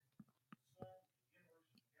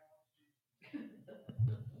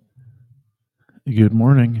Good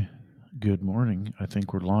morning. Good morning. I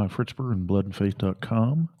think we're live. Fritz Berggren,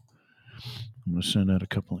 bloodandfaith.com. I'm going to send out a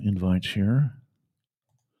couple of invites here.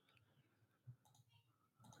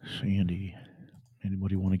 Sandy,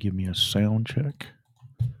 anybody want to give me a sound check?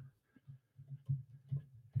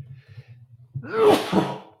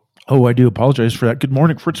 Oh, I do apologize for that. Good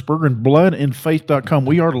morning, Fritz Berggren, bloodandfaith.com.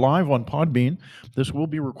 We are live on Podbean. This will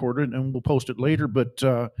be recorded and we'll post it later, but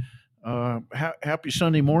happy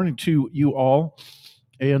Sunday morning to you all.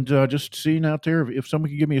 And just seeing out there, if someone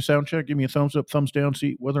could give me a sound check, give me a thumbs up, thumbs down,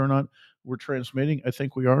 see whether or not we're transmitting. I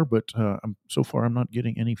think we are, but so far I'm not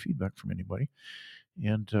getting any feedback from anybody.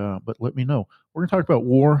 And but let me know. We're going to talk about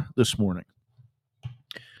war this morning.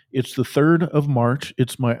 It's the 3rd of March.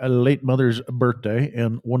 It's my late mother's birthday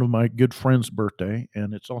and one of my good friends' birthday,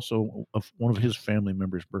 and it's also one of his family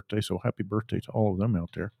members' birthday. So happy birthday to all of them out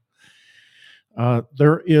there.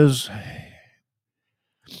 There is.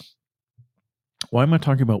 Why am I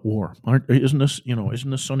talking about war? Isn't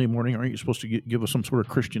this Sunday morning? Aren't you supposed to give us some sort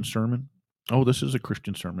of Christian sermon? Oh, this is a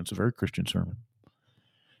Christian sermon. It's a very Christian sermon.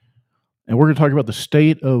 And we're going to talk about the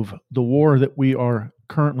state of the war that we are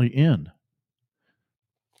currently in.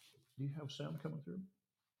 Do you have sound coming through?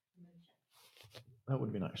 That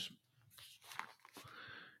would be nice.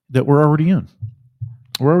 That we're already in.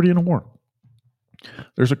 We're already in a war.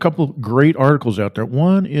 There's a couple of great articles out there.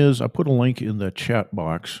 One is I put a link in the chat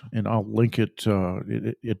box, and I'll link it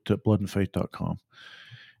at bloodandfaith.com.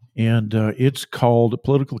 And it's called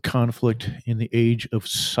Political Conflict in the Age of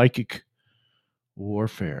Psychic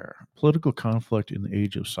Warfare. Political Conflict in the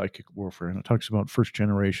Age of Psychic Warfare. And it talks about first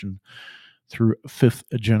generation through fifth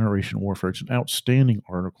generation warfare. It's an outstanding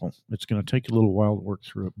article. It's going to take a little while to work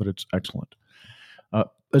through it, but it's excellent.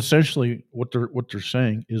 Essentially, what they're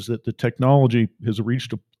saying is that the technology has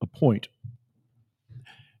reached a point.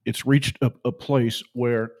 It's reached a place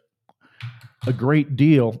where a great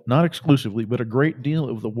deal, not exclusively, but a great deal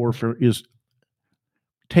of the warfare is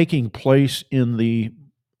taking place in the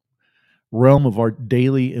realm of our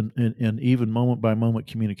daily and even moment by moment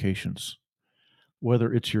communications.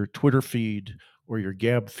 Whether it's your Twitter feed or your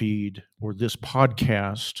Gab feed or this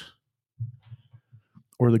podcast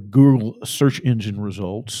or the Google search engine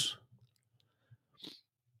results,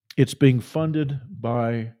 it's being funded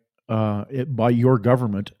by your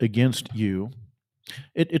government against you.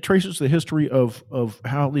 It traces the history of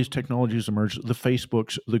how these technologies emerged, the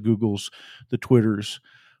Facebooks, the Googles, the Twitters,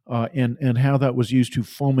 and how that was used to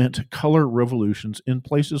foment color revolutions in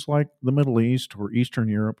places like the Middle East or Eastern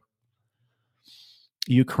Europe,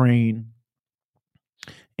 Ukraine,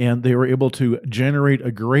 and they were able to generate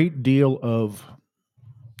a great deal of,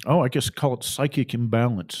 I guess call it psychic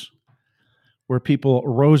imbalance, where people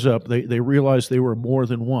rose up, they realized they were more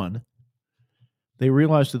than one. They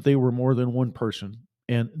realized that they were more than one person,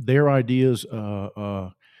 and their ideas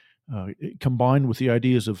combined with the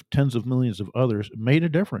ideas of tens of millions of others made a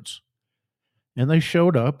difference. And they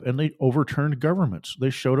showed up and they overturned governments. They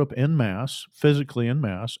showed up en masse, physically en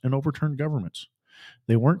masse, and overturned governments.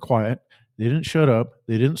 They weren't quiet. They didn't shut up.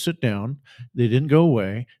 They didn't sit down. They didn't go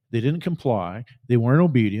away. They didn't comply. They weren't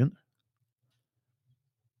obedient.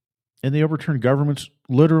 And they overturned governments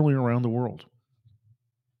literally around the world.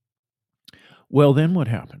 Well, then what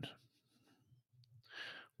happened?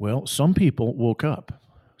 Well, some people woke up.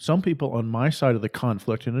 Some people on my side of the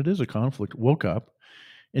conflict, and it is a conflict, woke up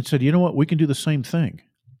and said, you know what, we can do the same thing.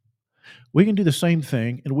 We can do the same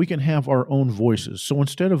thing, and we can have our own voices. So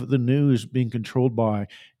instead of the news being controlled by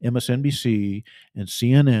MSNBC and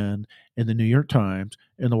CNN and the New York Times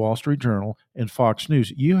and the Wall Street Journal and Fox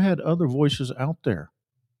News, you had other voices out there.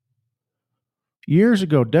 Years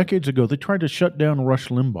ago, decades ago, they tried to shut down Rush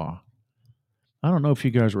Limbaugh. I don't know if you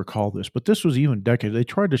guys recall this, but this was even decades. They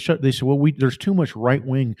tried to they said, well, there's too much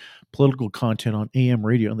right-wing political content on AM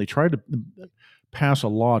radio, and they tried to pass a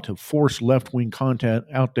law to force left-wing content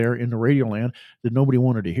out there in the radio land that nobody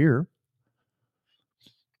wanted to hear.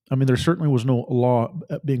 I mean, there certainly was no law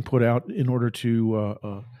being put out in order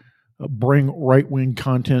to bring right-wing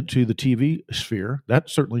content to the TV sphere. That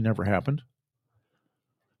certainly never happened.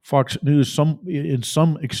 Fox News, in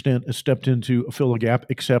some extent, has stepped in to fill a gap,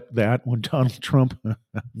 except that when Donald Trump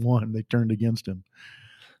won, they turned against him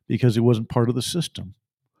because he wasn't part of the system.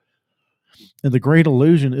 And the great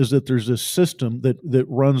illusion is that there's this system that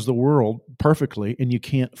runs the world perfectly, and you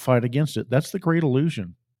can't fight against it. That's the great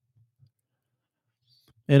illusion.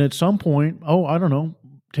 And at some point, I don't know,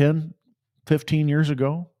 10, 15 years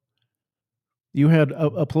ago, you had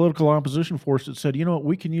a political opposition force that said, you know what,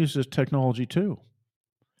 we can use this technology too.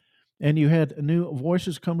 And you had new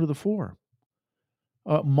voices come to the fore.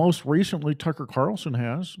 Most recently, Tucker Carlson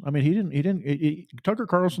has. I mean, he didn't. He didn't. Tucker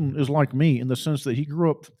Carlson is like me in the sense that he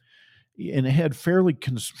grew up and had fairly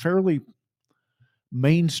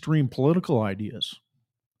mainstream political ideas,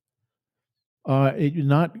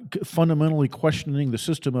 not fundamentally questioning the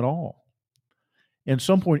system at all. And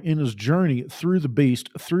some point in his journey through the beast,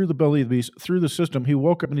 through the belly of the beast, through the system, he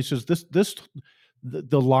woke up and he says,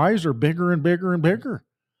 the lies are bigger and bigger and bigger,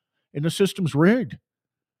 and the system's rigged,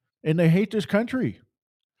 and they hate this country."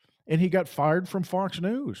 And he got fired from Fox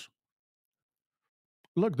News.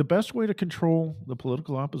 Look, the best way to control the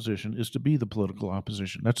political opposition is to be the political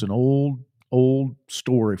opposition. That's an old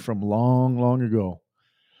story from long, long ago.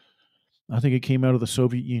 I think it came out of the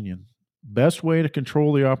Soviet Union. Best way to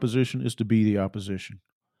control the opposition is to be the opposition.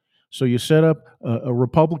 So you set up a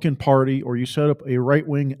Republican Party, or you set up a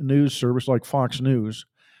right-wing news service like Fox News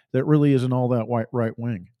that really isn't all that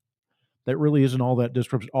right-wing. That really isn't all that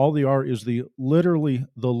disruptive. All they are is literally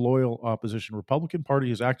the loyal opposition. Republican Party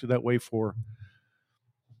has acted that way for,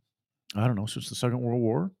 I don't know, since the Second World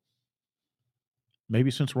War,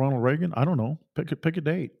 maybe since Ronald Reagan. I don't know. Pick a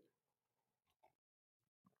date.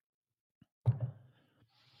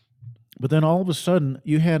 But then all of a sudden,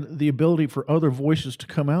 you had the ability for other voices to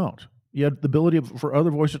come out. You had the ability for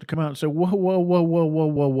other voices to come out and say, "Whoa, whoa, whoa, whoa, whoa,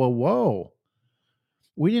 whoa, whoa, whoa!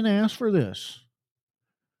 We didn't ask for this.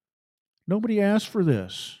 Nobody asked for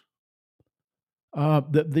this."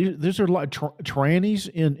 These are like trannies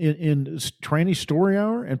in tranny story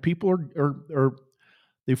hour, and people are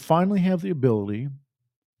they finally have the ability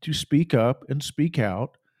to speak up and speak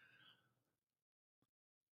out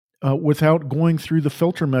without going through the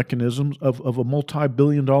filter mechanisms of a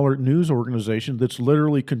multi-billion-dollar news organization that's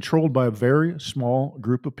literally controlled by a very small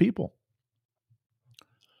group of people.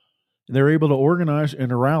 They're able to organize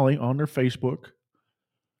and rally on their Facebook,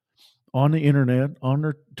 on the internet, on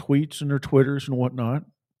their tweets and their Twitters and whatnot.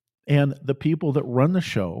 And the people that run the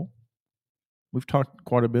show, we've talked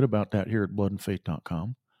quite a bit about that here at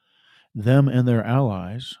bloodandfaith.com, them and their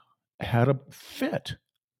allies had a fit,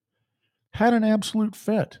 had an absolute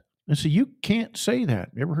fit. And so you can't say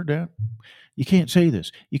that. You ever heard that? You can't say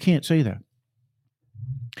this. You can't say that.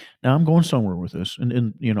 Now I'm going somewhere with this, and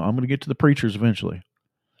I'm going to get to the preachers eventually.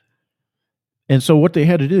 And so what they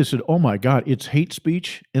had to do is said, "Oh my God, it's hate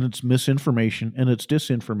speech, and it's misinformation, and it's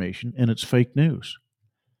disinformation, and it's fake news."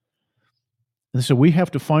 And so we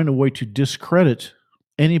have to find a way to discredit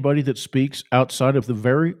anybody that speaks outside of the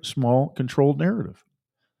very small controlled narrative.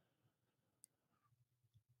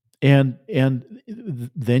 And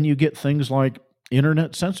then you get things like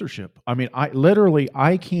internet censorship. I mean,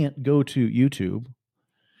 I can't go to YouTube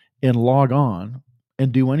and log on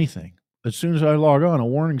and do anything. As soon as I log on, a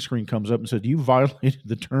warning screen comes up and says, "You violated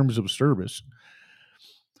the terms of service."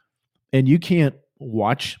 And you can't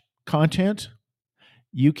watch content.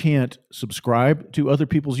 You can't subscribe to other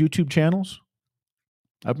people's YouTube channels.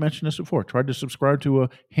 I've mentioned this before. Tried to subscribe to a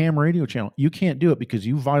ham radio channel. You can't do it because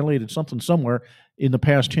you violated something somewhere in the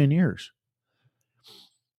past 10 years.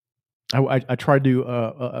 I tried to,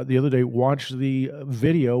 the other day, watch the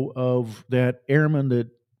video of that airman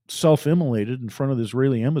that self-immolated in front of the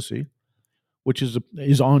Israeli embassy, which is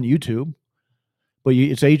on YouTube. But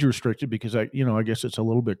it's age restricted because I guess it's a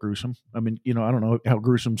little bit gruesome. I mean, I don't know how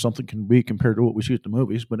gruesome something can be compared to what we see at the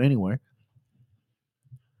movies, but anyway.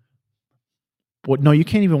 No, you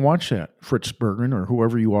can't even watch that, Fritz Berggren or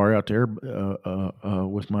whoever you are out there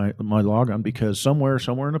with my logon, because somewhere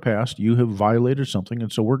in the past you have violated something,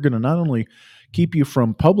 and so we're going to not only keep you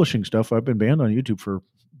from publishing stuff. I've been banned on YouTube for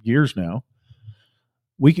years now.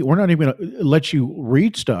 We're not even going to let you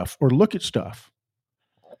read stuff or look at stuff.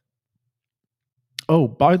 Oh,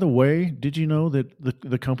 by the way, did you know that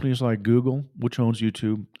the companies like Google, which owns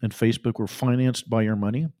YouTube, and Facebook were financed by your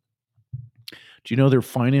money? Do you know they're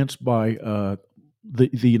financed by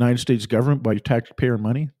the United States government, by taxpayer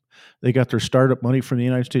money? They got their startup money from the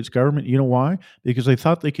United States government. You know why? Because they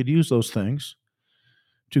thought they could use those things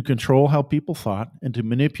to control how people thought and to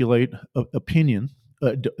manipulate opinion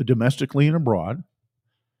domestically and abroad,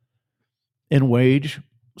 and wage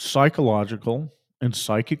psychological and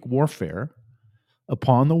psychic warfare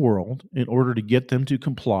upon the world in order to get them to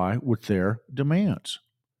comply with their demands.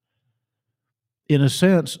 In a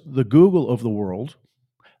sense, the Google of the world,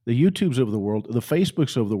 the YouTubes of the world, the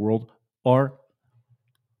Facebooks of the world are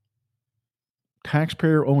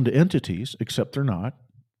taxpayer-owned entities, except they're not.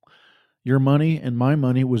 Your money and my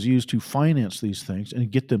money was used to finance these things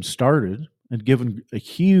and get them started and given a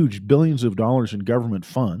huge billions of dollars in government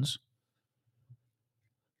funds.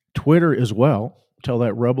 Twitter as well, until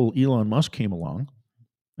that rebel Elon Musk came along.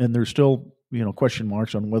 And there's still, question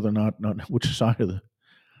marks on whether or not which side of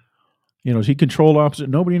Is he controlled opposite?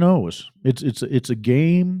 Nobody knows. It's a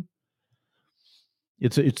game.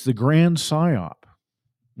 It's the grand psyop.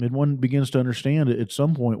 And one begins to understand at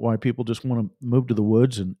some point why people just want to move to the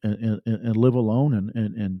woods and live alone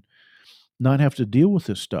and not have to deal with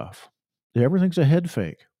this stuff. Everything's a head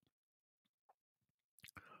fake.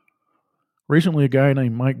 Recently, a guy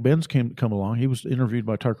named Mike Benz come along. He was interviewed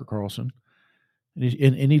by Tucker Carlson,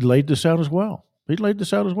 and he laid this out as well. He laid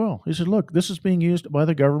this out as well. He said, "Look, this is being used by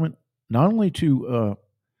the government not only to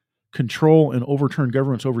control and overturn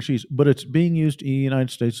governments overseas, but it's being used in the United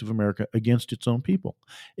States of America against its own people,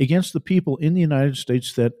 against the people in the United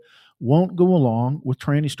States that won't go along with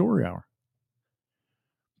tranny story hour,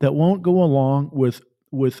 that won't go along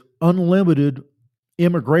with unlimited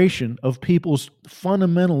immigration of peoples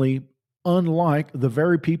fundamentally unlike the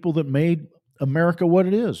very people that made America what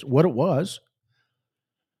it is, what it was.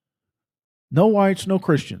 No whites, no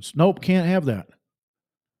Christians. Nope, can't have that.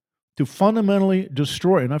 To fundamentally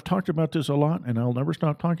destroy, and I've talked about this a lot, and I'll never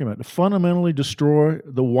stop talking about it, to fundamentally destroy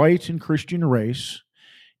the white and Christian race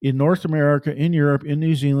in North America, in Europe, in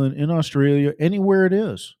New Zealand, in Australia, anywhere it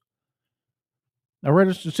is. I read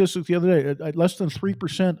a statistic the other day. Less than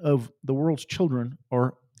 3% of the world's children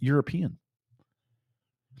are European.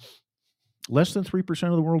 Less than 3%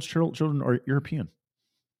 of the world's children are European.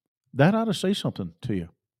 That ought to say something to you.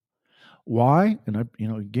 Why? And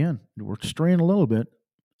again, we're straying a little bit.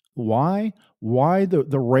 Why? Why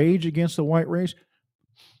the rage against the white race?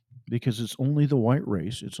 Because it's only the white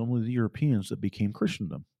race, it's only the Europeans that became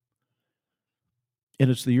Christendom. And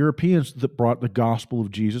it's the Europeans that brought the gospel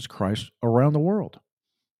of Jesus Christ around the world.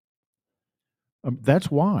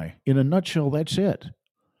 That's why. In a nutshell, that's it.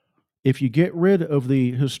 If you get rid of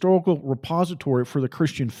the historical repository for the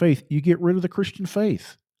Christian faith, you get rid of the Christian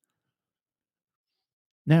faith.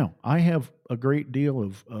 Now, I have a great deal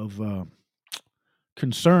of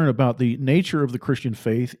concern about the nature of the Christian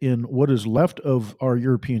faith in what is left of our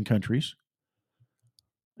European countries.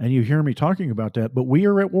 And you hear me talking about that, but we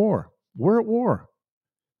are at war. We're at war.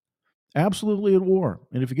 Absolutely at war.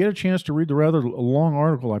 And if you get a chance to read the rather long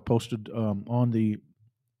article I posted on the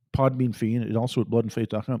Podbean feed and also at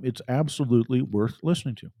bloodandfaith.com, it's absolutely worth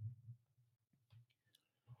listening to.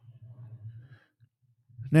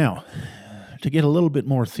 Now, to get a little bit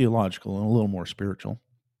more theological and a little more spiritual,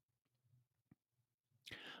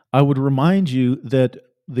 I would remind you that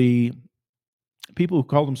the people who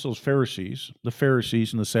call themselves Pharisees, the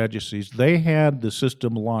Pharisees and the Sadducees, they had the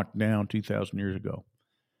system locked down 2,000 years ago.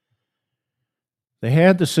 They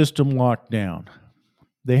had the system locked down.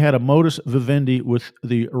 They had a modus vivendi with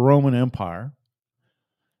the Roman Empire.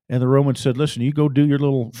 And the Romans said, listen, you go do your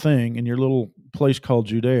little thing in your little place called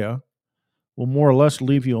Judea. We'll more or less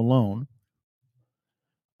leave you alone.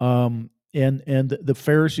 And the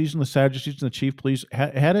Pharisees and the Sadducees and the chief priests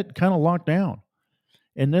had it kind of locked down.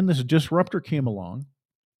 And then this disruptor came along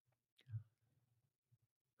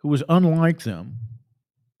who was unlike them.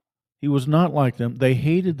 He was not like them. They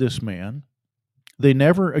hated this man. They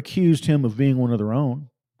never accused him of being one of their own.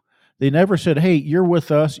 They never said, hey, you're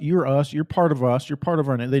with us, you're part of us, you're part of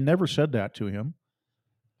our name. They never said that to him.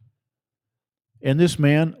 And this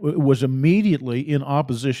man was immediately in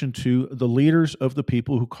opposition to the leaders of the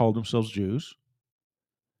people who called themselves Jews.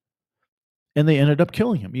 And they ended up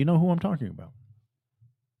killing him. You know who I'm talking about.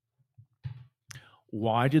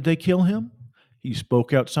 Why did they kill him? He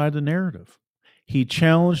spoke outside the narrative. He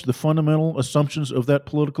challenged the fundamental assumptions of that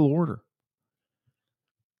political order.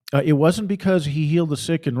 It wasn't because he healed the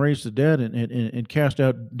sick and raised the dead and cast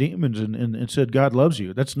out demons and said God loves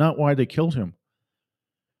you. That's not why they killed him.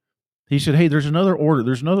 He said, hey, there's another order.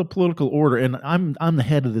 There's another political order, and I'm the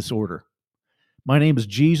head of this order. My name is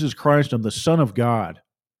Jesus Christ. I'm the Son of God.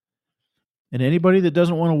 And anybody that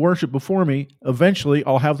doesn't want to worship before me, eventually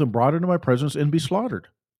I'll have them brought into my presence and be slaughtered.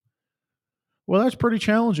 Well, that's pretty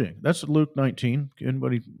challenging. That's Luke 19.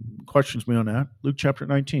 Anybody questions me on that? Luke chapter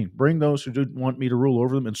 19. Bring those who didn't want me to rule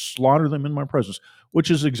over them and slaughter them in my presence,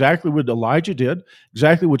 which is exactly what Elijah did,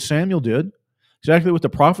 exactly what Samuel did, exactly what the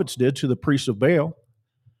prophets did to the priests of Baal.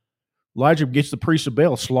 Elijah gets the priests of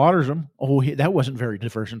Baal, slaughters them. Oh, that wasn't very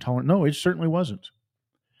diverse and tolerant. No, it certainly wasn't.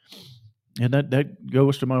 And that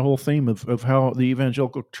goes to my whole theme of how the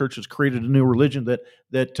evangelical church has created a new religion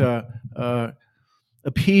that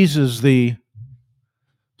appeases the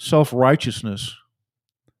self-righteousness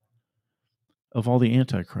of all the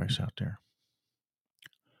antichrists out there.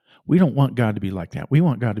 We don't want God to be like that. We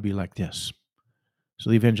want God to be like this. So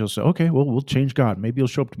the evangelists say, okay, well, we'll change God. Maybe he'll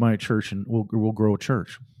show up to my church and we'll grow a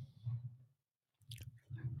church.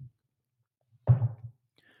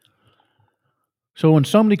 So when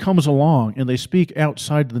somebody comes along and they speak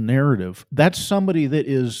outside the narrative, that's somebody that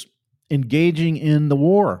is engaging in the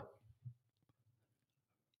war.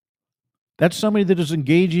 That's somebody that is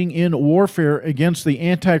engaging in warfare against the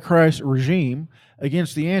Antichrist regime,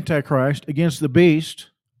 against the Antichrist, against the beast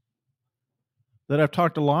that I've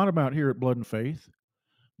talked a lot about here at Blood and Faith,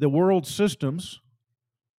 the world systems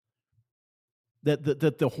that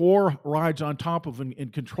the whore rides on top of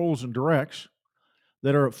and controls and directs,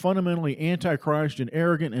 that are fundamentally Antichrist and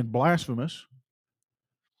arrogant and blasphemous.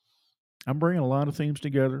 I'm bringing a lot of themes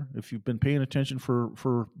together. If you've been paying attention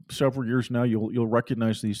for several years now, you'll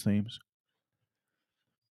recognize these themes.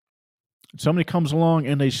 Somebody comes along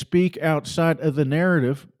and they speak outside of the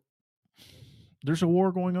narrative. There's a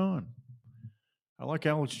war going on. I like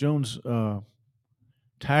Alex Jones'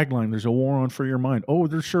 tagline, there's a war on for your mind. Oh,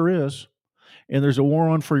 there sure is. And there's a war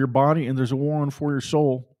on for your body, and there's a war on for your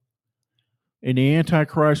soul. And the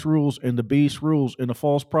Antichrist rules, and the beast rules, and the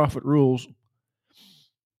false prophet rules.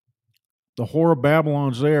 The whore of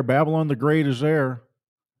Babylon's there. Babylon the Great is there.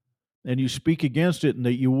 And you speak against it, and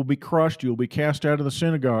that you will be crushed. You will be cast out of the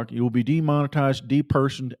synagogue. You will be demonetized,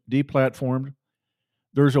 depersoned, deplatformed.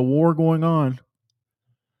 There's a war going on.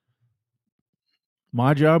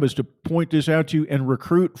 My job is to point this out to you and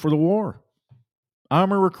recruit for the war.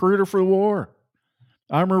 I'm a recruiter for the war.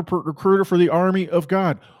 I'm a recruiter for the army of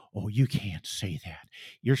God. Oh, you can't say that.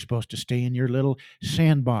 You're supposed to stay in your little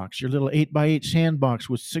sandbox, your little 8x8 sandbox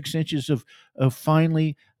with 6 inches of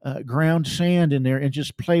finely ground sand in there and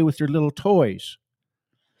just play with your little toys.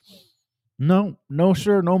 No,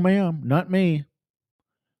 sir, no, ma'am, not me.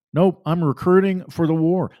 Nope, I'm recruiting for the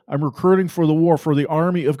war. I'm recruiting for the war, for the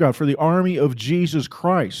army of God, for the army of Jesus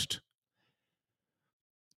Christ.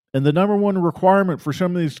 And the number one requirement for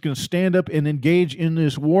somebody that's going to stand up and engage in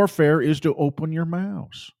this warfare is to open your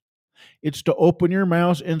mouths. It's to open your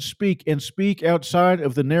mouths and speak outside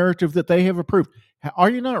of the narrative that they have approved. Are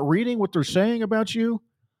you not reading what they're saying about you?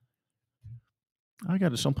 I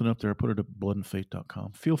got something up there. I put it at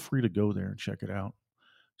bloodandfaith.com. Feel free to go there and check it out.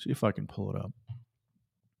 See if I can pull it up.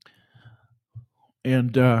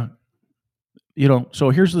 And, so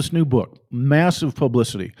here's this new book, massive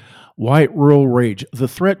publicity, White Rural Rage, the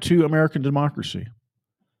threat to American democracy.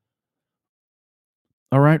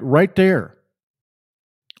 All right there.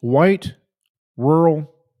 White,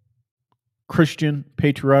 rural, Christian,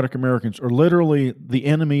 patriotic Americans are literally the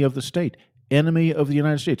enemy of the state, enemy of the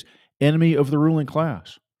United States, enemy of the ruling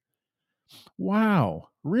class. Wow,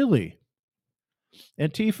 really?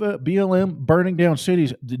 Antifa, BLM, burning down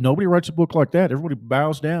cities. Nobody writes a book like that. Everybody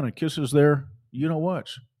bows down and kisses their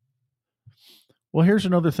you-know-whats. Well, here's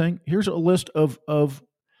another thing. Here's a list of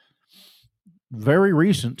very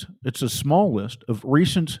recent, it's a small list of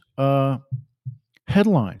recent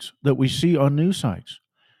headlines that we see on news sites.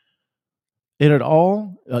 And it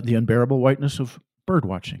all, the unbearable whiteness of bird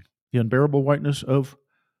watching, the unbearable whiteness of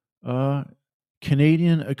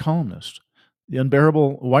Canadian columnists, the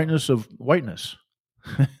unbearable whiteness of whiteness,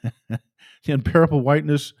 the unbearable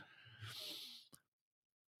whiteness,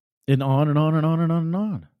 and on and on and on and on and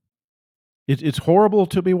on. It's horrible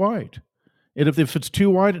to be white. And if it's too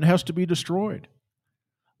white, it has to be destroyed.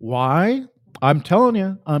 Why? I'm telling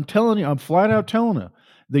you, I'm flat out telling you.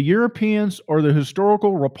 The Europeans are the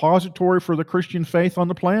historical repository for the Christian faith on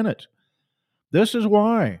the planet. This is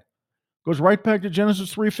why. Goes right back to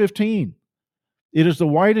Genesis 3:15. It is the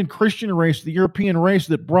white and Christian race, the European race,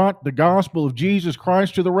 that brought the gospel of Jesus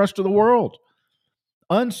Christ to the rest of the world.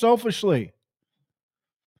 Unselfishly.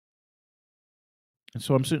 And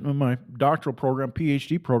so I'm sitting in my doctoral program,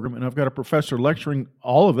 PhD program, and I've got a professor lecturing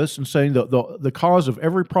all of us and saying the cause of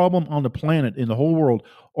every problem on the planet in the whole world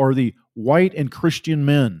are the white and Christian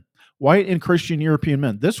men, white and Christian European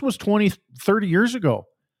men. This was 20, 30 years ago.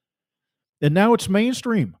 And now it's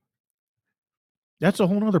mainstream. That's a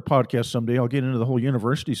whole other podcast someday. I'll get into the whole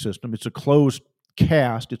university system. It's a closed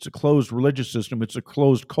caste. It's a closed religious system. It's a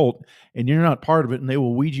closed cult, and you're not part of it, and they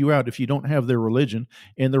will weed you out if you don't have their religion,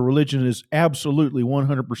 and their religion is absolutely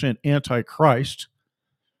 100% anti-Christ.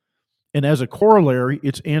 And as a corollary,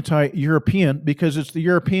 it's anti-European because it's the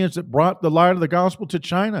Europeans that brought the light of the gospel to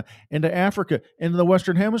China and to Africa and to the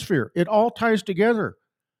Western Hemisphere. It all ties together,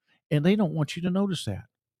 and they don't want you to notice that.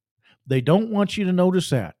 They don't want you to notice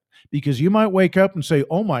that because you might wake up and say,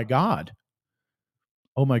 oh my God,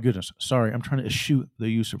 oh my goodness, sorry, I'm trying to eschew the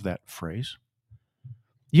use of that phrase.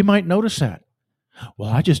 You might notice that.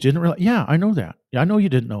 Well, I just didn't realize. Yeah, I know that. Yeah, I know you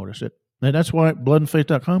didn't notice it. And that's why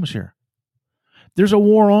bloodandfaith.com is here. There's a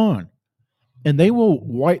war on. And they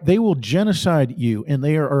will genocide you, and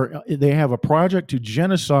they have a project to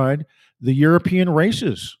genocide the European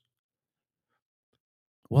races.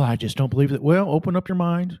 Well, I just don't believe that. Well, open up your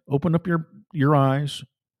mind, open up your eyes.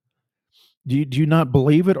 Do you not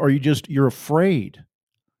believe it, or you're afraid?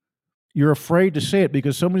 You're afraid to say it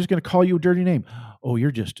because somebody's going to call you a dirty name. Oh,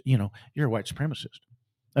 you're just, you're a white supremacist.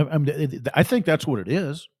 I think that's what it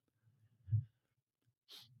is.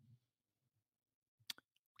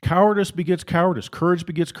 Cowardice begets cowardice. Courage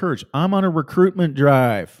begets courage. I'm on a recruitment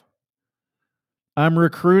drive. I'm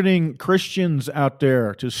recruiting Christians out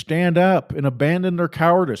there to stand up and abandon their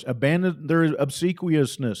cowardice, abandon their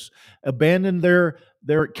obsequiousness, abandon their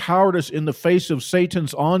cowardice in the face of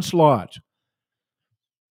Satan's onslaught,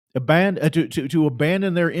 to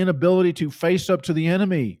abandon their inability to face up to the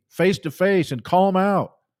enemy face to face and call him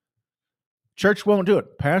out. Church won't do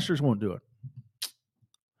it. Pastors won't do it.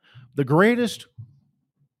 The greatest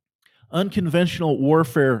unconventional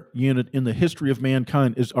warfare unit in the history of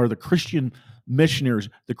mankind are the Christian missionaries,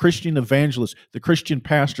 the Christian evangelists, the Christian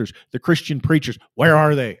pastors, the Christian preachers. Where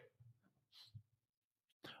are they?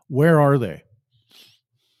 Where are they?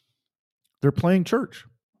 They're playing church.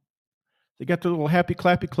 They got their little happy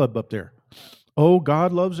clappy club up there. Oh,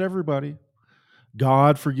 God loves everybody.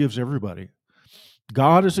 God forgives everybody.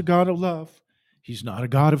 God is a God of love. He's not a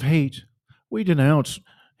God of hate. We denounce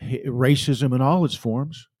racism in all its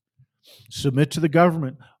forms. Submit to the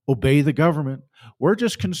government. Obey the government. We're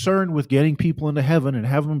just concerned with getting people into heaven and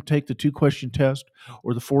having them take the 2-question test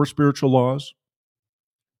or the 4 spiritual laws.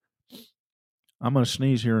 I'm going to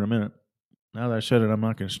sneeze here in a minute. Now that I said it, I'm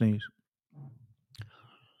not going to sneeze.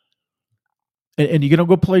 And you're going to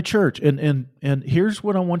go play church. And here's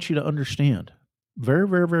what I want you to understand very,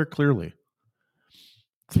 very, very clearly.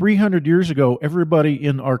 300 years ago, everybody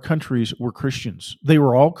in our countries were Christians. They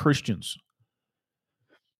were all Christians.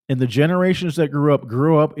 And the generations that grew up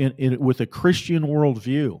with a Christian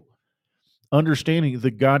worldview, understanding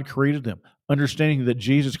that God created them, understanding that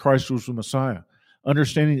Jesus Christ was the Messiah,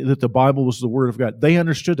 understanding that the Bible was the Word of God. They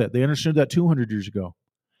understood that. They understood that 200 years ago.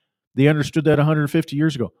 They understood that 150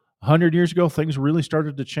 years ago. 100 years ago, things really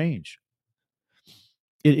started to change.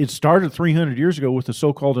 It started 300 years ago with the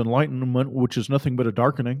so-called Enlightenment, which is nothing but a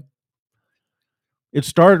darkening. It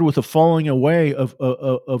started with the falling away of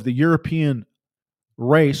the European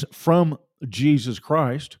race from Jesus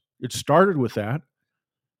Christ. It started with that.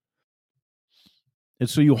 And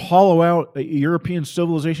so you hollow out a European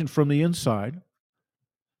civilization from the inside,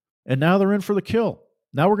 and now they're in for the kill.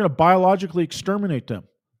 Now we're going to biologically exterminate them.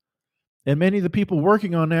 And many of the people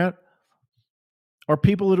working on that are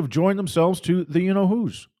people that have joined themselves to the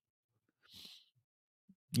you-know-whos.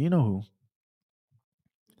 You know who.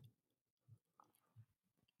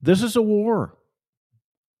 This is a war.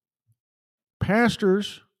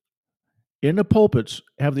 Pastors in the pulpits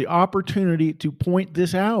have the opportunity to point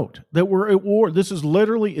this out, that we're at war. This is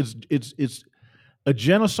literally, it's a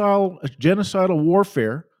genocidal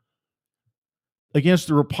warfare against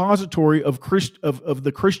the repository of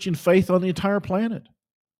the Christian faith on the entire planet.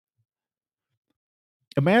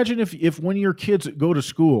 Imagine if when your kids go to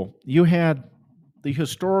school, you had the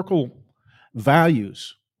historical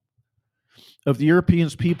values of the European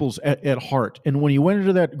peoples at heart. And when you went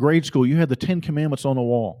into that grade school, you had the 10 Commandments on the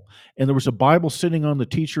wall, and there was a Bible sitting on the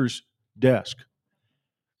teacher's desk.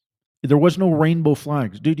 There was no rainbow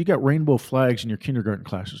flags. Dude, you got rainbow flags in your kindergarten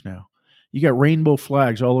classes now. You got rainbow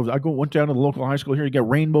flags all over. Went down to the local high school here. You got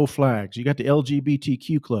rainbow flags. You got the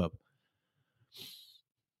LGBTQ club.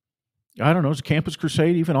 I don't know. Is Campus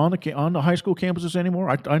Crusade even on the high school campuses anymore?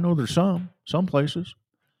 I know there's some places.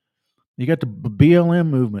 You got the BLM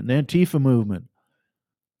movement, the Antifa movement,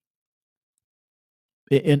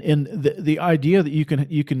 and the idea that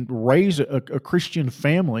you can raise a Christian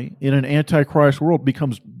family in an Antichrist world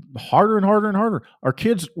becomes harder and harder and harder. Our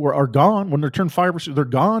kids are gone when they turn 5 or 6. They're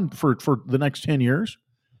gone for the next 10 years,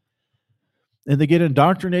 and they get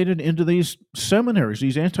indoctrinated into these seminaries,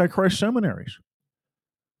 these Antichrist seminaries.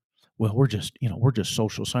 Well, we're just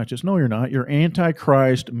social scientists. No, you're not. You're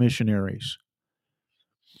Antichrist missionaries.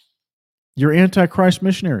 You're Antichrist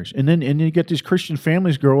missionaries. And then you get these Christian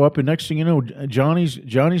families grow up, and next thing you know,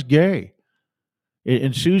 Johnny's gay.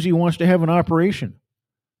 And Susie wants to have an operation.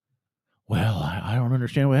 Well, I don't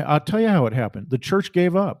understand. I'll tell you how it happened. The church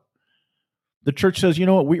gave up. The church says, you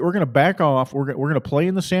know what, we're going to back off. We're going to play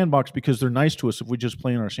in the sandbox because they're nice to us if we just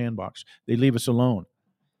play in our sandbox. They leave us alone.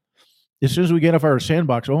 As soon as we get off our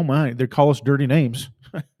sandbox, oh my, they call us dirty names.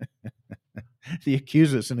 They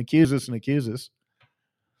accuse us and accuse us and accuse us.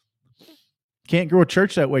 Can't grow a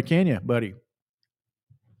church that way, can you, buddy?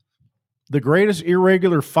 The greatest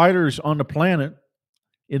irregular fighters on the planet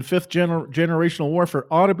in fifth generational warfare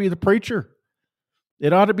ought to be the preacher.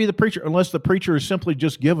 It ought to be the preacher, unless the preacher is simply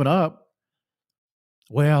just given up.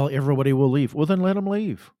 Well, everybody will leave. Well, then let them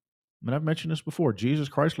leave. I mean, I've mentioned this before. Jesus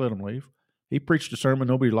Christ let them leave. He preached a sermon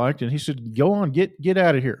nobody liked, and he said, "Go on, get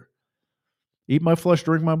out of here. Eat my flesh,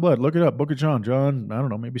 drink my blood." Look it up, Book of John. John, I don't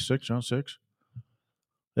know, maybe 6, John 6.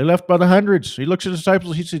 They left by the hundreds. He looks at the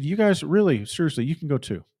disciples. He said, "You guys, really, seriously, you can go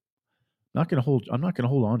too. I'm not going to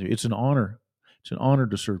hold on to you. It's an honor. It's an honor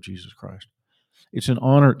to serve Jesus Christ. It's an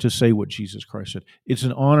honor to say what Jesus Christ said. It's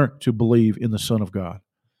an honor to believe in the Son of God.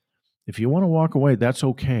 If you want to walk away, that's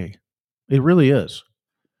okay. It really is."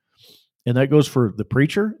 And that goes for the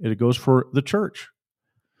preacher, and it goes for the church.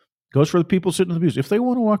 It goes for the people sitting in the pews. If they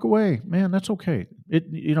want to walk away, man, that's okay.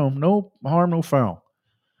 No harm, no foul.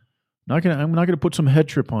 I'm not gonna put some head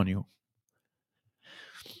trip on you.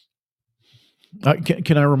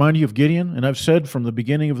 Can I remind you of Gideon? And I've said from the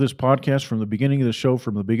beginning of this podcast, from the beginning of the show,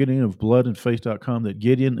 from the beginning of bloodandfaith.com, that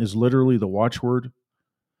Gideon is literally the watchword.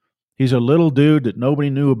 He's a little dude that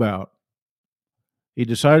nobody knew about. He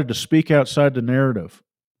decided to speak outside the narrative.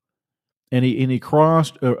 And he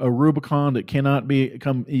crossed a Rubicon that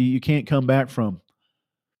you can't come back from.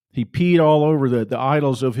 He peed all over the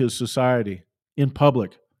idols of his society in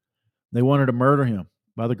public. They wanted to murder him.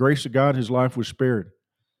 By the grace of God, his life was spared.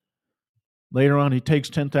 Later on, he takes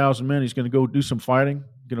 10,000 men. He's going to go do some fighting,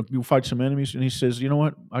 going to go fight some enemies. And he says, "You know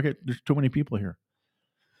what? There's too many people here."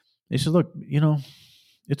 He said, "Look,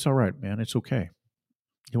 it's all right, man. It's okay.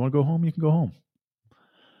 You want to go home? You can go home.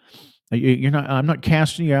 I'm not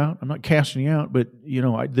casting you out. I'm not casting you out. But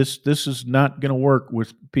this is not going to work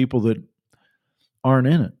with people that aren't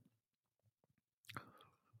in it.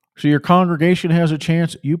 So your congregation has a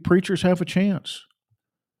chance. You preachers have a chance.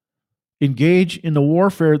 Engage in the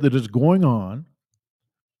warfare that is going on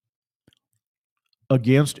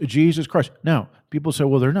against Jesus Christ." Now, people say,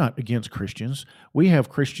 "Well, they're not against Christians. We have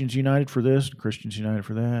Christians united for this, Christians united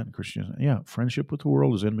for that, friendship with the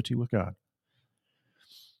world is enmity with God."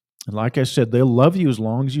 And like I said, they'll love you as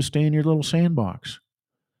long as you stay in your little sandbox.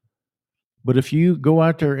 But if you go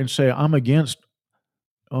out there and say, "I'm against,"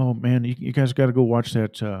 oh man, you guys got to go watch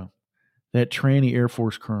that tranny Air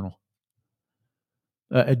Force colonel,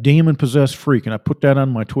 a demon-possessed freak, and I put that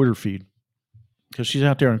on my Twitter feed because she's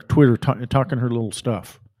out there on Twitter talking her little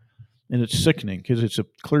stuff, and it's sickening because it's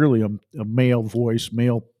clearly a male voice,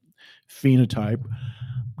 male phenotype,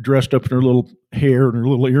 dressed up in her little hair and her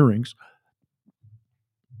little earrings,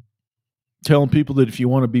 telling people that if you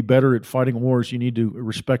want to be better at fighting wars, you need to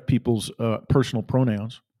respect people's personal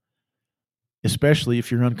pronouns, especially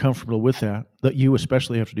if you're uncomfortable with that you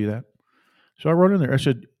especially have to do that. So I wrote in there, I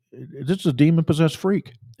said, "This is a demon-possessed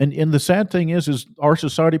freak." And the sad thing is our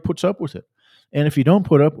society puts up with it. And if you don't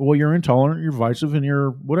put up, well, you're intolerant, you're divisive, and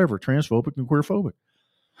you're whatever, transphobic and queerphobic.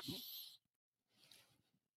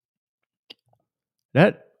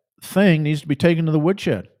 That thing needs to be taken to the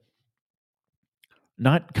woodshed.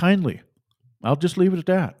 Not kindly. I'll just leave it at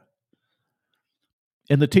that.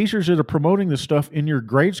 And the teachers that are promoting this stuff in your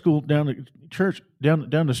grade school down the church,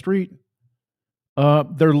 down the street,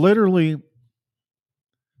 they're literally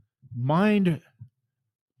I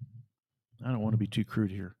don't want to be too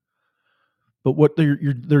crude here, but what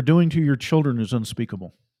they're doing to your children is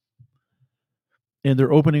unspeakable. And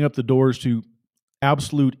they're opening up the doors to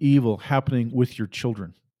absolute evil happening with your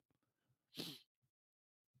children.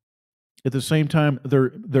 At the same time, so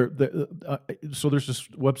there's this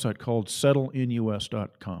website called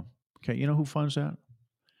settleinus.com. Okay, you know who funds that?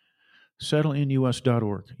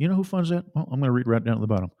 Settleinus.org. You know who funds that? Well, I'm going to read right down at the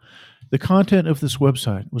bottom. The content of this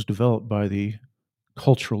website was developed by the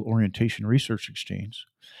Cultural Orientation Research Exchange.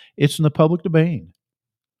 It's in the public domain.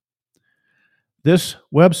 This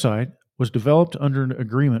website was developed under an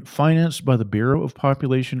agreement financed by the Bureau of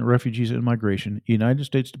Population, Refugees, and Migration, United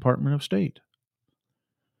States Department of State.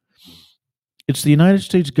 It's the United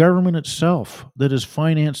States government itself that is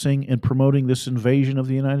financing and promoting this invasion of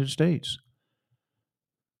the United States.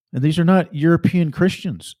 And these are not European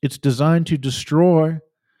Christians. It's designed to destroy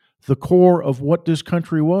the core of what this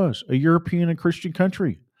country was, a European and Christian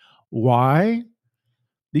country. Why?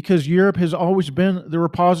 Because Europe has always been the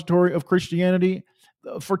repository of Christianity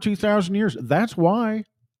for 2,000 years. That's why.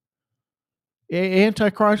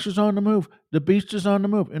 Antichrist is on the move. The beast is on the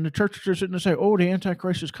move. And the churches are sitting and say, "Oh, the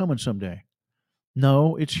Antichrist is coming someday."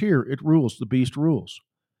 No, it's here. It rules. The beast rules.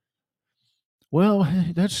 Well,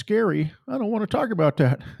 that's scary. I don't want to talk about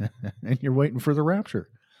that. And you're waiting for the rapture.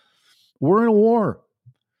 We're in a war.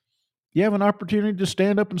 You have an opportunity to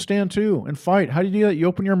stand up and stand too and fight. How do you do that? You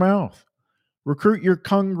open your mouth. Recruit your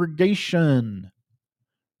congregation.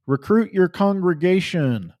 Recruit your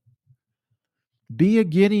congregation. Be a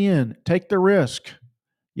Gideon. Take the risk.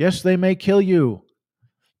 Yes, they may kill you,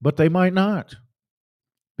 but they might not.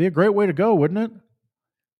 Be a great way to go, wouldn't it?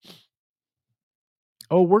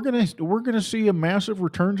 Oh, we're gonna see a massive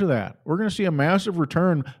return to that. We're gonna see a massive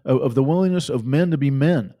return of the willingness of men to be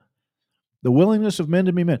men. The willingness of men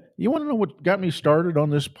to be men. You want to know what got me started on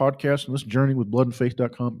this podcast and this journey with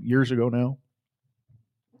bloodandfaith.com years ago now?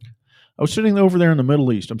 I was sitting over there in the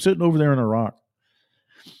Middle East. I'm sitting over there in Iraq.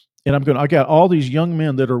 And I got all these young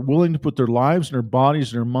men that are willing to put their lives and their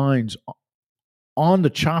bodies and their minds on the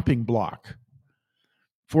chopping block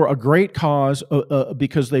for a great cause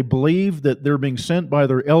because they believe that they're being sent by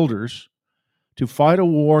their elders to fight a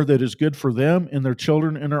war that is good for them and their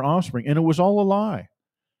children and their offspring. And it was all a lie.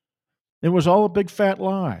 It was all a big fat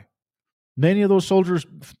lie. Many of those soldiers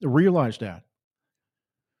realized that.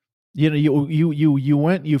 You know, you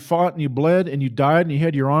went, you fought, and you bled, and you died, and you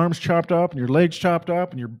had your arms chopped up, and your legs chopped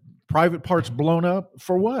up, and your private parts blown up.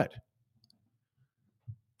 For what?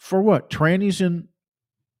 For what? Trannies in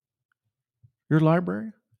your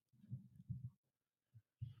library?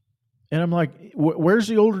 And I'm like, where's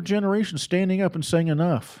the older generation standing up and saying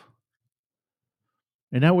enough?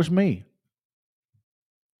 And that was me.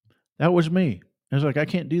 That was me. I was like, I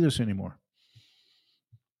can't do this anymore.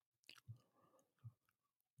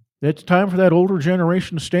 It's time for that older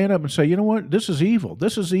generation to stand up and say, you know what? This is evil.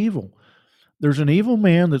 This is evil. There's an evil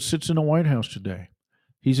man that sits in the White House today.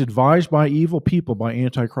 He's advised by evil people, by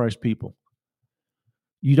Antichrist people.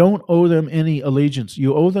 You don't owe them any allegiance.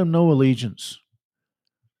 You owe them no allegiance.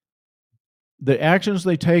 The actions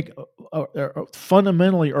they take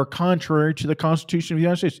fundamentally are contrary to the Constitution of the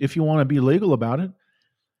United States. If you want to be legal about it,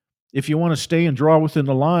 if you want to stay and draw within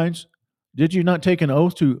the lines, did you not take an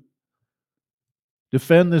oath to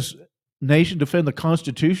defend this nation, defend the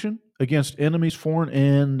Constitution against enemies, foreign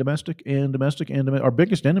and domestic, and domestic and domestic? Our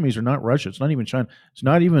biggest enemies are not Russia. It's not even China. It's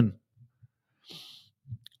not even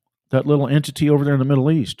that little entity over there in the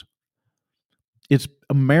Middle East. It's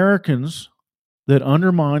Americans that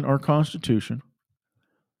undermine our Constitution,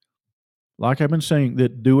 like I've been saying,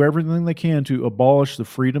 that do everything they can to abolish the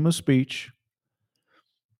freedom of speech,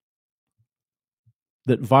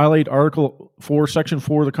 that violate Article 4, Section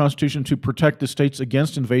 4 of the Constitution to protect the states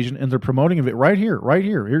against invasion, and they're promoting it right here.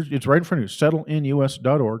 It's right in front of you,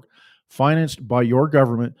 settleInUS.org, financed by your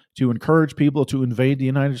government to encourage people to invade the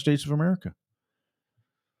United States of America.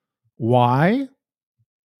 Why?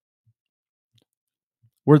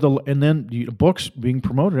 And then books being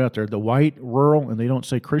promoted out there, the white, rural, and they don't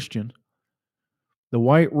say Christian. The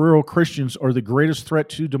white, rural Christians are the greatest threat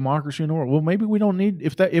to democracy in the world. Well, maybe we don't need,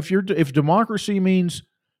 if democracy means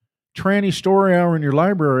tranny story hour in your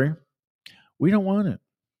library, we don't want it.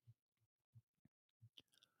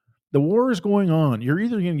 The war is going on. You're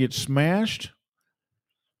either going to get smashed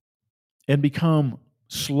and become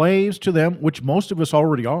slaves to them, which most of us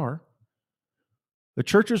already are. The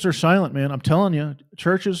churches are silent, man. I'm telling you, the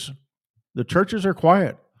churches are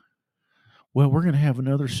quiet. Well, we're going to have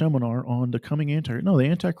another seminar on the coming Antichrist. No, the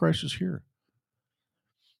Antichrist is here.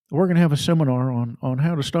 We're going to have a seminar on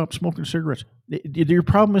how to stop smoking cigarettes. Your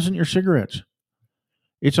problem isn't your cigarettes.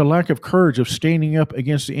 It's a lack of courage of standing up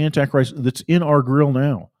against the Antichrist that's in our grill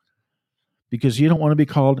now. Because you don't want to be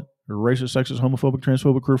called racist, sexist, homophobic,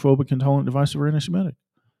 transphobic, queerphobic, intolerant, divisive, or anti-Semitic.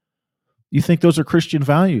 You think those are Christian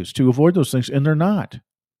values to avoid those things, and they're not.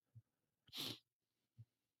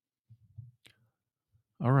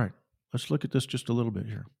 All right, let's look at this just a little bit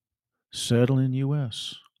here.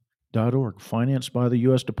 SettleInUS.org, financed by the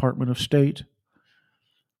U.S. Department of State.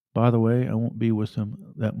 By the way, I won't be with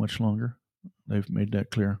them that much longer. They've made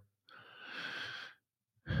that clear.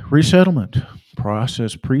 Resettlement,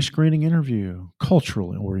 process pre-screening interview,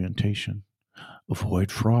 cultural orientation,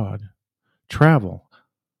 avoid fraud, travel,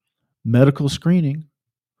 medical screening,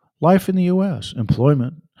 life in the U.S.,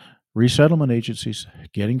 employment, resettlement agencies,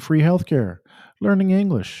 getting free health care, learning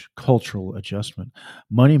English, cultural adjustment,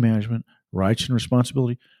 money management, rights and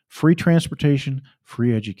responsibility, free transportation,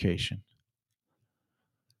 free education.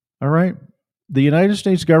 All right? The United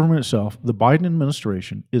States government itself, the Biden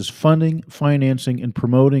administration, is funding, financing, and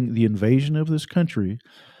promoting the invasion of this country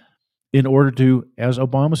in order to, as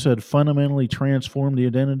Obama said, fundamentally transform the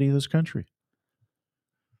identity of this country.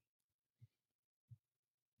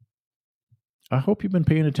 I hope you've been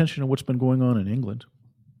paying attention to what's been going on in England.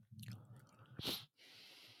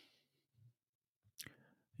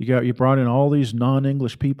 You brought in all these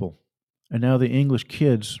non-English people, and now the English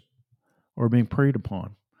kids are being preyed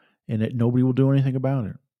upon, and that nobody will do anything about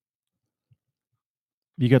it.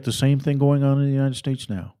 You got the same thing going on in the United States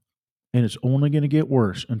now, and it's only going to get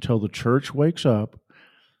worse until the church wakes up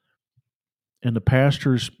and the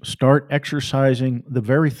pastors start exercising the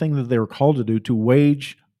very thing that they were called to do, to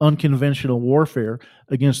wage unconventional warfare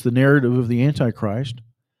against the narrative of the Antichrist.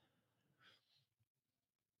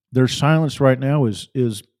 Their silence right now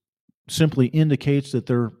is simply indicates that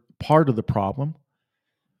they're part of the problem.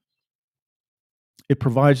 It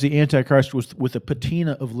provides the Antichrist with a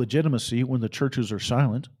patina of legitimacy when the churches are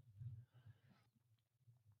silent.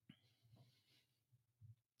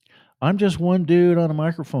 I'm just one dude on a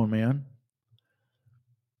microphone, man.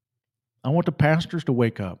 I want the pastors to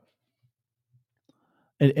wake up.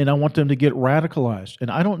 And I want them to get radicalized.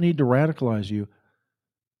 And I don't need to radicalize you.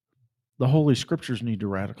 The Holy Scriptures need to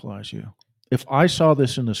radicalize you. If I saw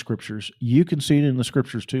this in the Scriptures, you can see it in the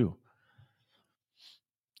Scriptures too.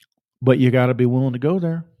 But you got to be willing to go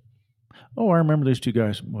there. Oh, I remember these two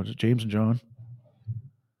guys. What was it, James and John?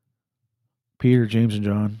 Peter, James, and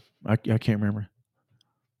John. I can't remember.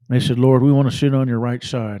 They said, Lord, we want to sit on your right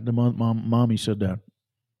side. The mommy said that.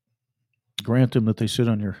 Grant them that they sit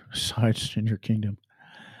on your sides in your kingdom.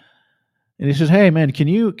 And he says, hey, man, can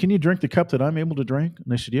you drink the cup that I'm able to drink?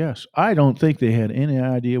 And they said, yes. I don't think they had any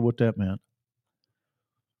idea what that meant.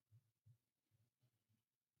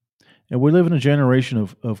 And we live in a generation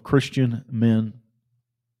of Christian men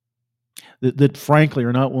that frankly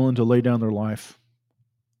are not willing to lay down their life.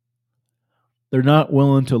 They're not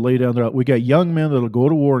willing to lay down their life. We got young men that'll go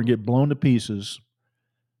to war and get blown to pieces.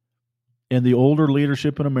 And the older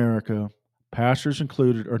leadership in America, pastors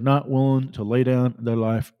included, are not willing to lay down their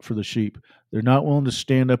life for the sheep. They're not willing to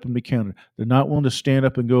stand up and be counted. They're not willing to stand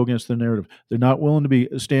up and go against the narrative. They're not willing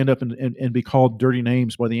to stand up and be called dirty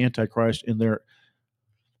names by the Antichrist and their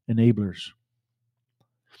enablers.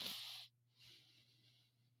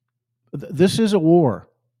 This is a war.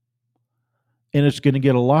 And it's going to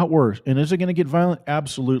get a lot worse. And is it going to get violent?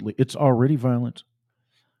 Absolutely. It's already violent.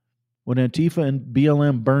 When Antifa and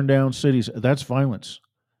BLM burn down cities, that's violence.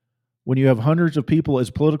 When you have hundreds of people as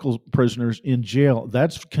political prisoners in jail,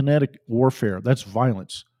 that's kinetic warfare. That's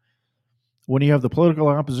violence. When you have the political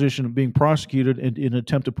opposition being prosecuted in an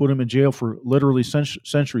attempt to put them in jail for literally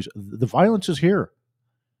centuries, the violence is here.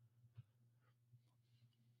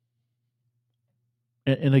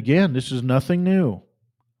 And again, this is nothing new.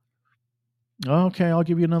 Okay, I'll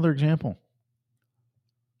give you another example.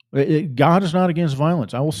 God is not against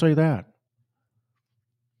violence. I will say that.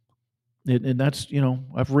 And that's,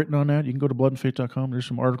 I've written on that. You can go to bloodandfaith.com. There's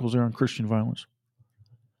some articles there on Christian violence.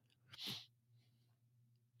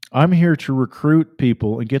 I'm here to recruit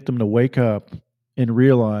people and get them to wake up and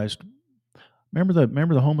realize, remember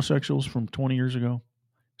the homosexuals from 20 years ago?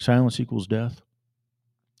 Silence equals death.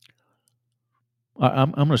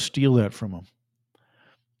 I'm going to steal that from them.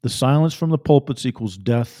 The silence from the pulpits equals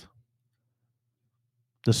death.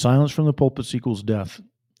 The silence from the pulpits equals death.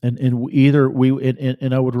 And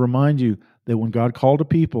I would remind you that when God called a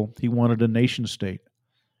people, he wanted a nation state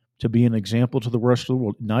to be an example to the rest of the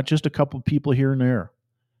world, not just a couple of people here and there.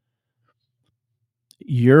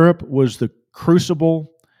 Europe was the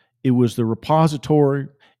crucible, it was the repository,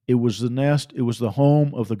 it was the nest, it was the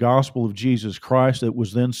home of the gospel of Jesus Christ that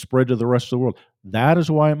was then spread to the rest of the world. That is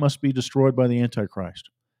why it must be destroyed by the Antichrist.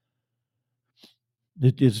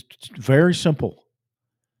 It is very simple.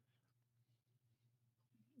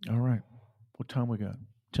 All right. What time we got?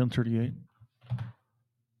 10:38.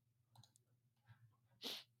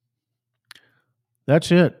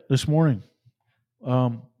 That's it this morning.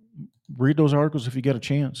 Read those articles if you get a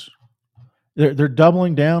chance. They're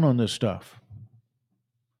doubling down on this stuff.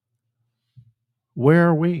 Where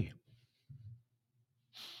are we?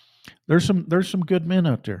 There's some good men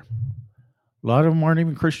out there. A lot of them aren't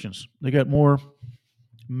even Christians. They got more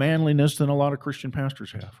manliness than a lot of Christian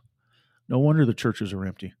pastors have. No wonder the churches are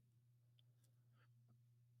empty.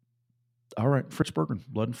 All right, Fritz Berggren,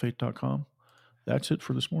 bloodandfaith.com. That's it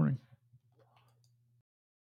for this morning.